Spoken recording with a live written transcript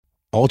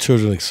All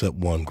children except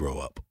one grow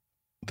up.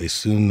 They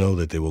soon know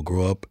that they will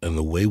grow up, and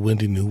the way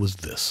Wendy knew was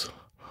this.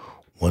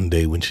 One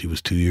day when she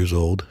was 2 years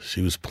old,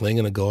 she was playing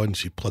in a garden.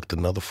 She plucked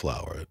another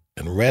flower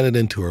and ran it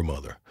into her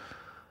mother.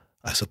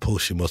 I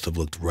suppose she must have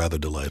looked rather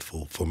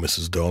delightful, for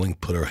Mrs. Darling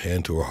put her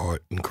hand to her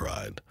heart and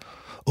cried,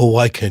 "Oh,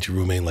 why can't you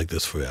remain like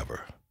this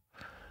forever?"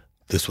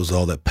 This was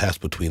all that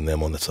passed between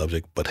them on the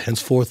subject, but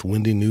henceforth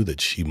Wendy knew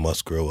that she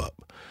must grow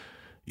up.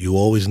 You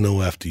always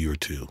know after you're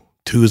two.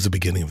 Two is the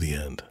beginning of the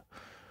end.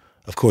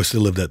 Of course, they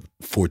lived at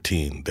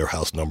 14, their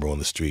house number on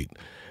the street,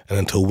 and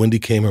until Wendy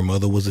came, her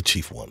mother was the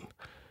chief one.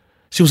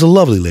 She was a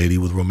lovely lady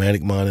with a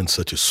romantic mind and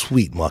such a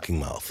sweet, mocking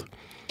mouth.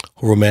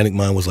 Her romantic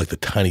mind was like the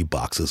tiny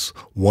boxes,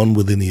 one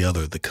within the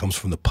other, that comes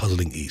from the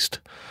puzzling East.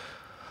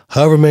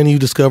 However many you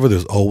discover,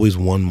 there's always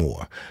one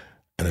more,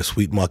 and her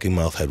sweet, mocking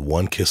mouth had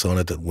one kiss on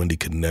it that Wendy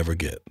could never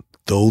get,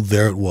 though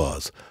there it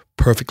was,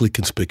 perfectly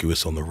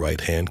conspicuous on the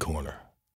right-hand corner.